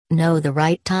Know the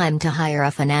right time to hire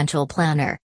a financial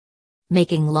planner.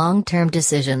 Making long-term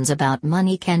decisions about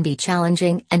money can be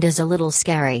challenging and is a little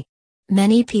scary.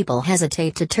 Many people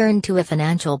hesitate to turn to a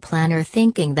financial planner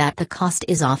thinking that the cost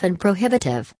is often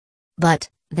prohibitive. But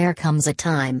there comes a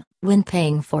time when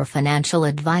paying for financial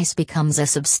advice becomes a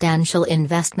substantial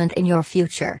investment in your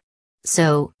future.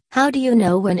 So, how do you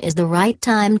know when is the right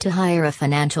time to hire a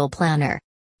financial planner?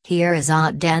 Here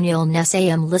Ezzat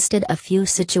Nesseim listed a few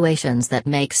situations that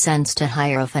make sense to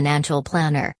hire a financial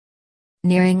planner.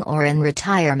 Nearing or in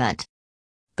retirement.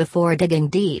 Before digging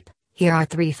deep, here are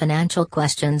 3 financial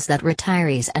questions that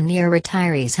retirees and near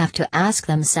retirees have to ask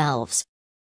themselves.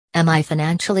 Am I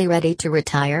financially ready to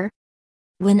retire?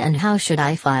 When and how should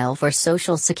I file for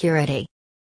Social Security?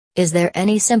 Is there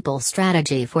any simple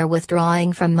strategy for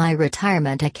withdrawing from my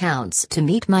retirement accounts to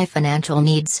meet my financial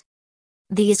needs?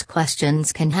 These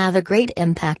questions can have a great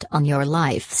impact on your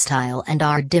lifestyle and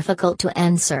are difficult to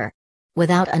answer.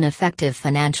 Without an effective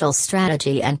financial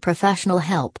strategy and professional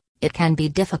help, it can be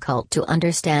difficult to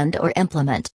understand or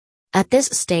implement. At this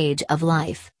stage of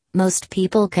life, most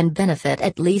people can benefit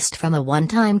at least from a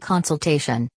one-time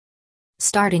consultation.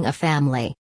 Starting a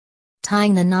family.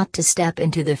 Tying the knot to step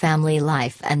into the family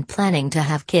life and planning to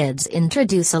have kids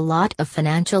introduce a lot of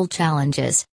financial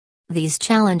challenges. These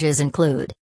challenges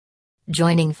include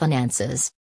joining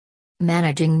finances,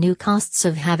 managing new costs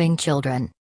of having children,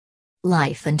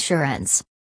 life insurance,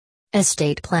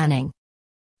 estate planning,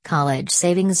 college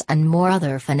savings and more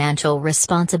other financial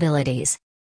responsibilities.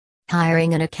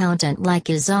 Hiring an accountant like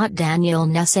Ezzat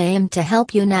Nesseim to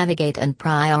help you navigate and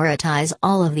prioritize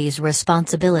all of these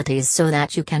responsibilities so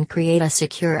that you can create a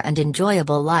secure and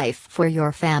enjoyable life for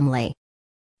your family.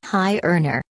 High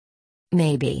earner.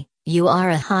 Maybe you are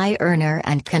a high earner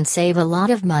and can save a lot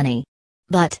of money.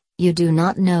 But you do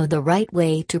not know the right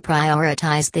way to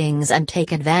prioritize things and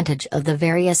take advantage of the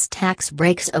various tax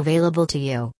breaks available to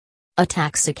you. A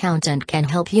tax accountant can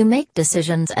help you make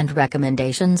decisions and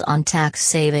recommendations on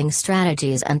tax-saving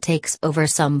strategies and takes over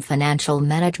some financial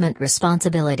management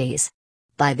responsibilities.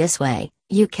 By this way,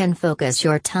 you can focus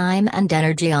your time and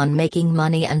energy on making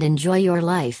money and enjoy your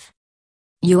life.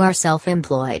 You are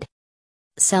self-employed.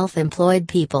 Self-employed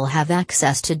people have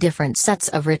access to different sets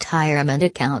of retirement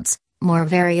accounts, more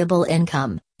variable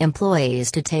income,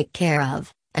 employees to take care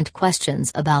of, and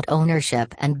questions about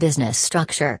ownership and business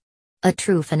structure. A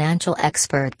true financial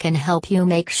expert can help you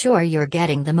make sure you're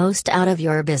getting the most out of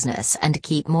your business and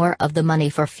keep more of the money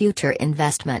for future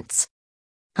investments.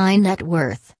 High net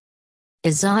worth.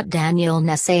 Ezzat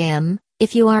Nesseim,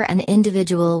 if you are an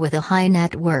individual with a high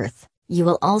net worth, you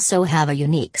will also have a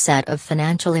unique set of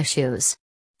financial issues.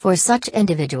 For such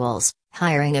individuals,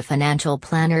 hiring a financial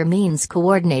planner means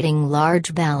coordinating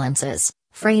large balances,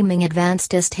 framing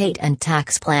advanced estate and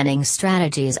tax planning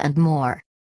strategies and more.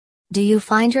 Do you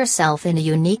find yourself in a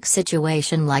unique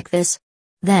situation like this?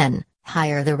 Then,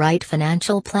 hire the right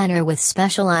financial planner with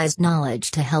specialized knowledge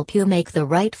to help you make the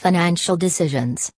right financial decisions.